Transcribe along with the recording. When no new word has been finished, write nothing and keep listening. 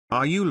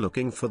Are you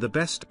looking for the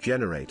best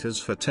generators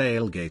for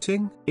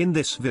tailgating? In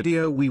this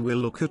video we will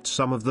look at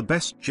some of the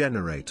best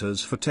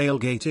generators for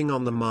tailgating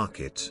on the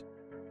market.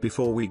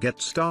 Before we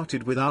get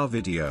started with our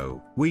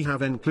video, we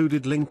have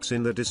included links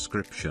in the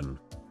description.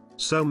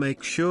 So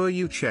make sure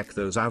you check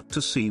those out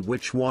to see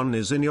which one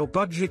is in your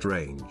budget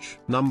range.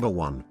 Number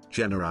 1,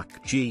 Generac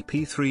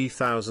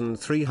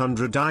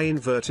GP3300i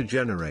Inverter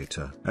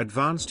Generator.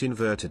 Advanced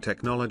inverter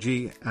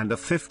technology and a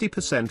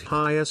 50%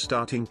 higher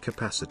starting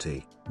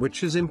capacity,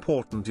 which is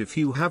important if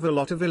you have a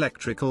lot of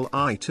electrical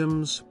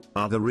items,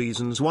 are the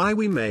reasons why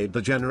we made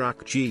the Generac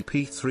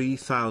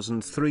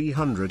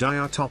GP3300i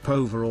our top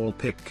overall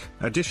pick.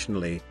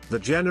 Additionally, the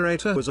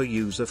generator has a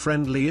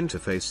user-friendly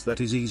interface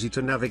that is easy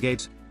to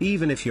navigate,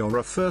 even if you're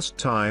a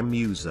first-time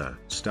user.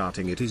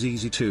 Starting it is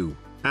easy too,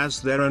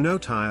 as there are no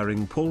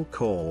tiring pull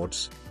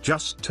cords.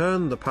 Just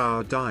turn the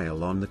power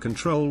dial on the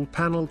control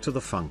panel to the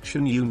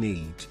function you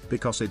need.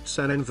 Because it's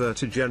an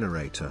inverter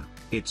generator,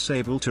 it's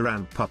able to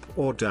ramp up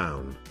or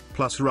down,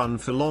 plus run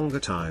for longer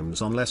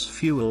times on less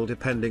fuel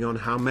depending on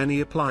how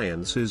many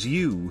appliances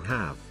you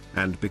have.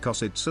 And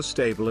because it's a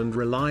stable and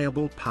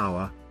reliable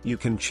power, you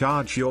can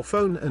charge your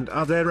phone and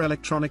other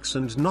electronics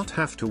and not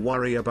have to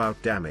worry about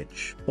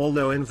damage.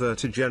 Although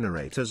inverter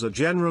generators are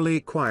generally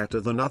quieter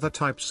than other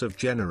types of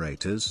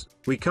generators,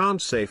 we can't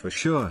say for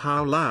sure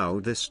how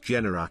loud this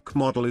Generac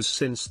model is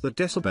since the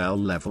decibel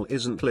level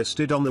isn't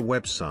listed on the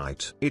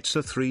website. It's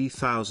a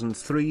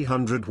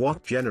 3300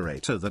 watt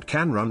generator that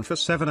can run for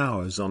 7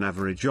 hours on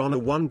average on a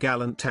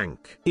 1-gallon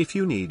tank. If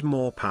you need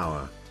more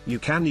power, you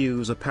can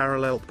use a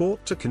parallel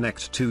port to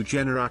connect two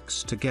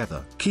Generacs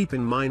together. Keep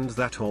in mind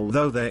that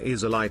although there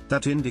is a light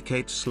that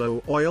indicates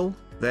low oil,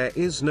 there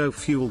is no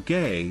fuel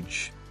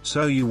gauge,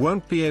 so you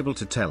won't be able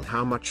to tell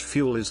how much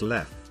fuel is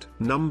left.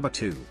 Number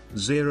 2,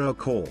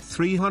 ZeroKor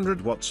 300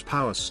 watts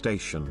power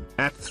station.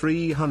 At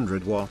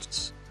 300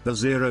 watts, the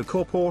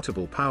ZeroKor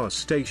portable power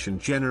station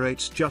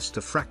generates just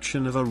a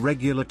fraction of a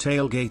regular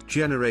tailgate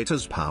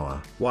generator's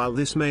power. While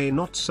this may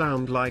not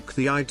sound like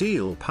the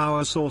ideal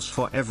power source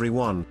for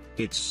everyone,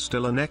 it's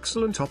still an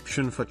excellent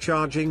option for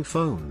charging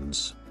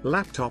phones,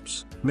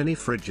 laptops, mini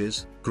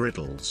fridges,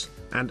 griddles,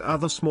 and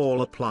other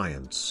small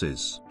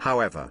appliances.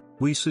 However,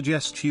 we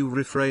suggest you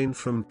refrain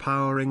from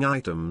powering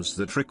items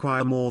that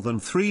require more than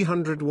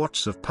 300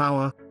 watts of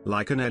power,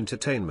 like an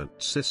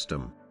entertainment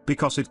system,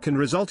 because it can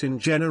result in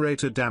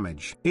generator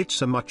damage.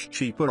 It's a much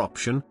cheaper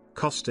option,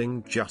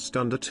 costing just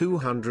under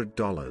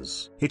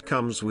 $200. It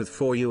comes with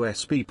 4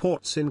 USB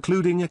ports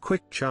including a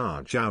quick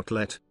charge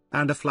outlet,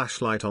 and a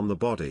flashlight on the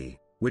body,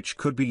 which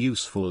could be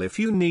useful if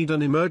you need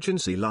an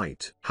emergency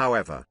light.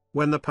 However,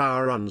 when the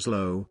power runs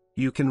low,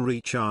 you can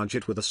recharge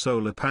it with a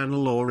solar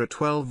panel or a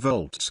 12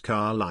 volts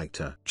car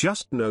lighter.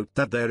 Just note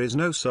that there is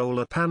no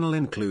solar panel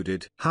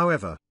included.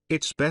 However,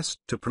 it's best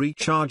to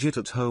pre-charge it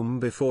at home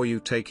before you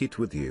take it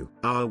with you.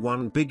 Our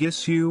one big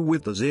issue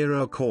with the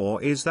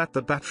ZeroKor is that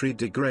the battery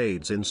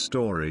degrades in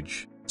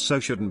storage,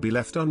 so shouldn't be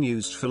left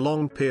unused for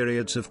long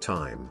periods of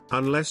time.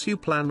 Unless you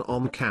plan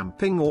on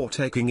camping or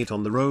taking it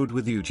on the road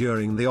with you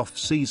during the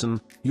off-season,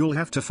 you'll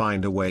have to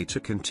find a way to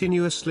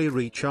continuously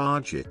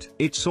recharge it.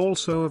 It's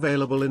also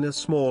available in a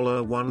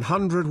smaller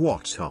 100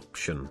 watt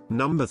option.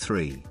 Number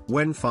 3,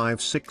 WEN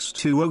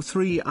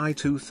 56203i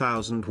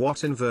 2000 watt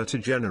inverter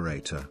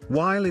generator.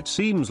 While it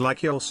seems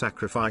like you're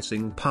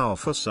sacrificing power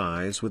for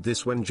size with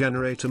this WEN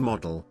generator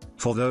model,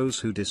 for those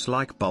who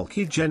dislike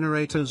bulky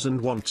generators and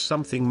want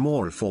something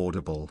more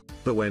affordable,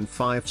 the WEN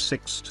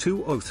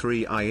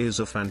 56203i is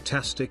a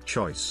fantastic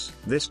choice.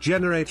 This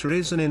generator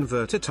is an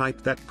inverter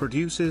type that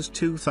produces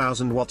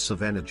 2000 watts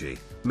of energy,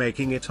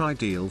 making it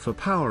ideal for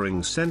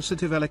powering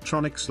sensitive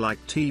electronics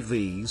like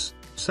TVs,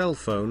 cell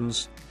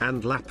phones,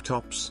 and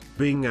laptops.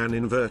 Being an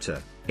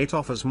inverter, it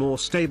offers more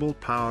stable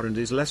power and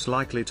is less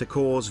likely to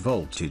cause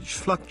voltage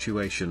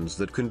fluctuations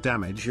that can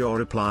damage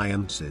your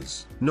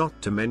appliances.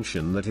 Not to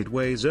mention that it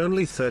weighs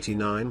only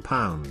 39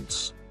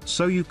 pounds.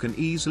 So you can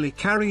easily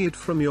carry it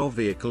from your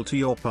vehicle to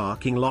your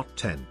parking lot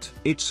tent.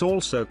 It's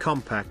also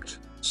compact,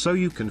 so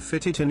you can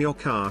fit it in your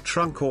car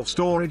trunk or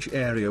storage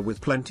area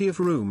with plenty of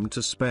room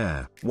to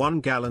spare. 1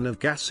 gallon of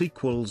gas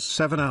equals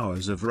 7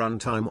 hours of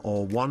runtime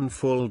or 1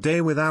 full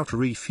day without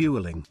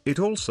refueling. It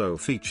also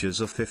features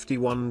a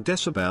 51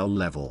 decibel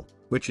level,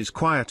 which is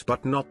quiet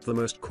but not the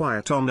most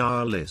quiet on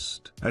our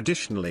list.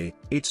 Additionally,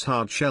 its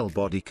hard shell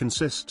body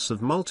consists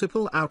of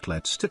multiple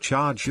outlets to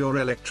charge your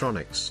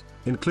electronics,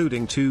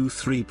 including 2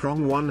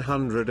 3-prong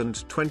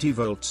 120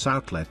 volts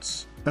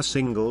outlets, a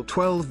single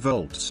 12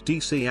 volts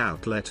DC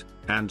outlet,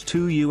 and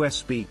 2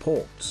 USB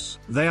ports.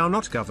 They are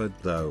not covered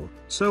though,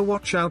 so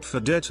watch out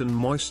for dirt and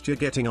moisture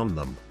getting on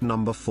them.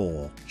 Number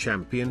 4,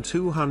 Champion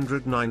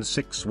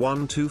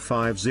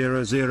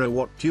 209612500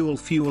 watt dual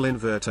fuel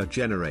inverter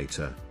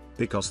generator.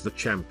 Because the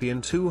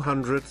Champion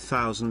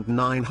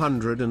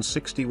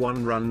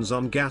 200,961 runs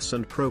on gas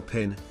and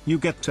propane, you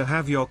get to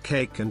have your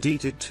cake and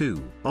eat it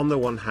too. On the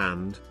one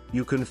hand,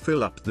 you can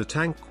fill up the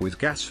tank with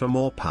gas for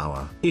more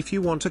power. If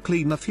you want a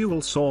cleaner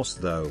fuel source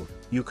though,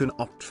 you can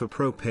opt for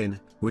propane,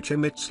 which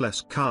emits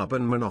less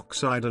carbon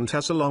monoxide and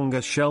has a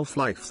longer shelf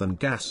life than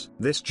gas.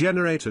 This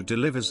generator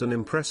delivers an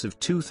impressive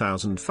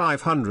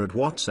 2,500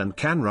 watts and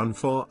can run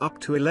for up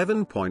to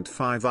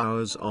 11.5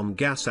 hours on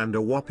gas and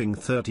a whopping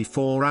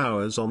 34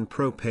 hours on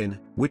propane,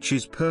 which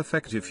is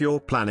perfect if you're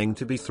planning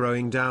to be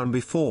throwing down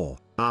before,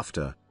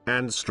 after,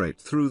 and straight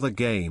through the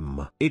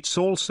game. It's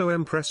also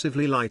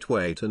impressively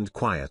lightweight and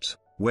quiet,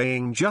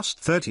 weighing just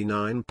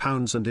 39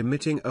 pounds and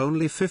emitting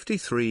only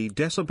 53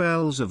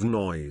 decibels of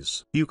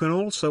noise. You can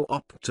also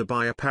opt to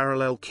buy a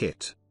parallel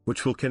kit,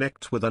 which will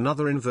connect with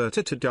another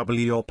inverter to double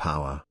your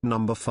power.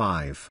 Number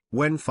 5.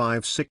 WEN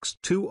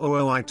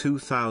 56200i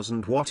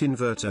 2000 watt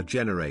inverter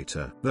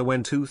generator. The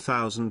WEN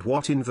 2000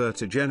 watt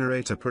inverter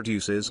generator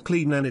produces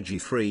clean energy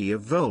free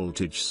of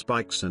voltage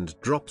spikes and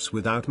drops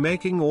without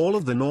making all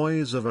of the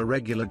noise of a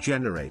regular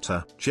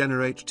generator.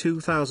 Generate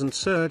 2000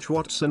 surge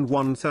watts and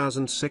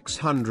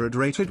 1600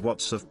 rated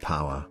watts of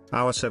power.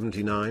 Our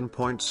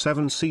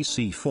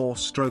 79.7cc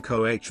 4-stroke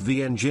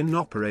OHV engine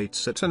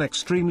operates at an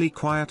extremely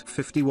quiet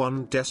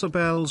 51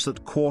 decibels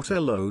at quarter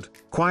load,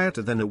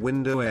 quieter than a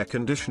window air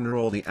conditioner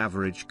or the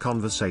average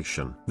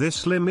conversation.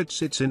 This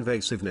limits its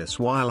invasiveness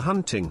while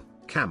hunting,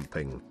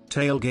 camping,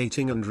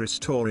 tailgating and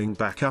restoring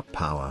backup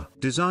power.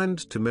 Designed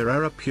to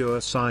mirror a pure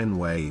sine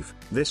wave,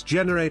 this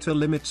generator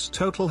limits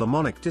total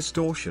harmonic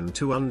distortion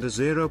to under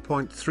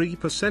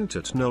 0.3%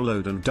 at no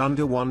load and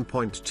under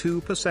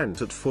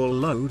 1.2% at full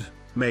load,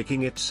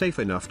 making it safe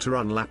enough to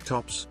run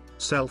laptops,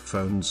 cell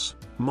phones,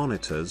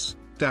 monitors,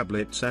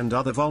 tablets and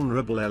other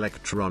vulnerable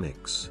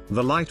electronics.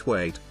 The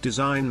lightweight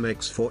design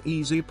makes for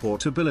easy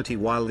portability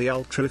while the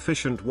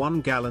ultra-efficient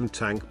 1-gallon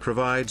tank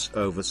provides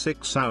over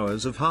 6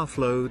 hours of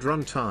half-load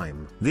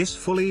runtime. This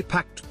fully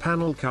packed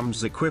panel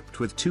comes equipped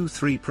with two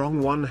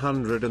 3-prong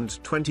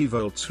 120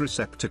 volts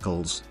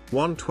receptacles,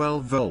 one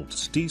 12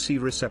 volts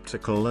DC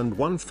receptacle and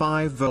one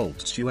 5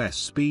 volts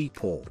USB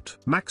port.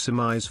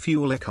 Maximize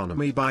fuel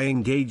economy by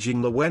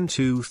engaging the WEN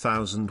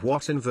 2000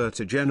 watt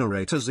inverter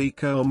generator's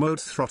eco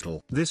mode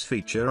throttle. This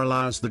feature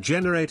allows the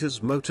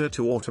generator's motor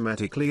to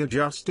automatically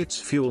adjust its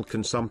fuel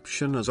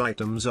consumption as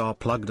items are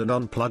plugged and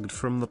unplugged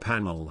from the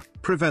panel,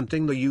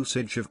 preventing the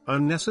usage of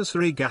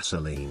unnecessary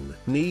gasoline.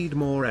 Need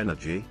more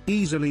energy?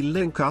 Easily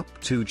link up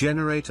two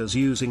generators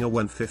using a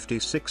WEN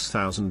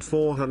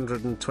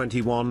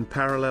 56421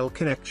 parallel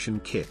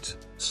connection kit,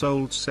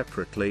 sold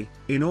separately,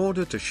 in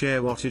order to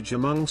share wattage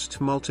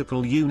amongst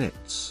multiple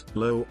units.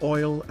 Low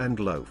oil and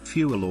low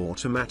fuel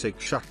automatic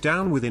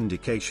shutdown with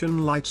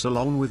indication lights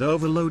along with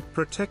overload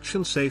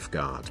protection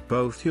safeguard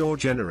both your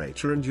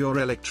generator and your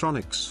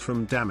electronics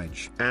from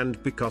damage.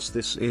 And because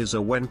this is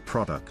a WEN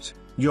product,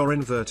 your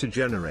inverter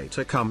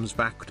generator comes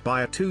backed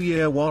by a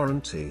 2-year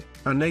warranty,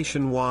 a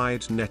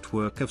nationwide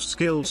network of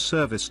skilled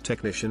service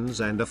technicians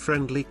and a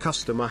friendly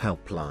customer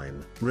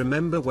helpline.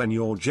 Remember when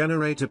your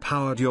generator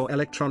powered your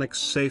electronics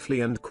safely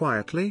and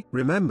quietly?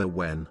 Remember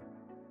when?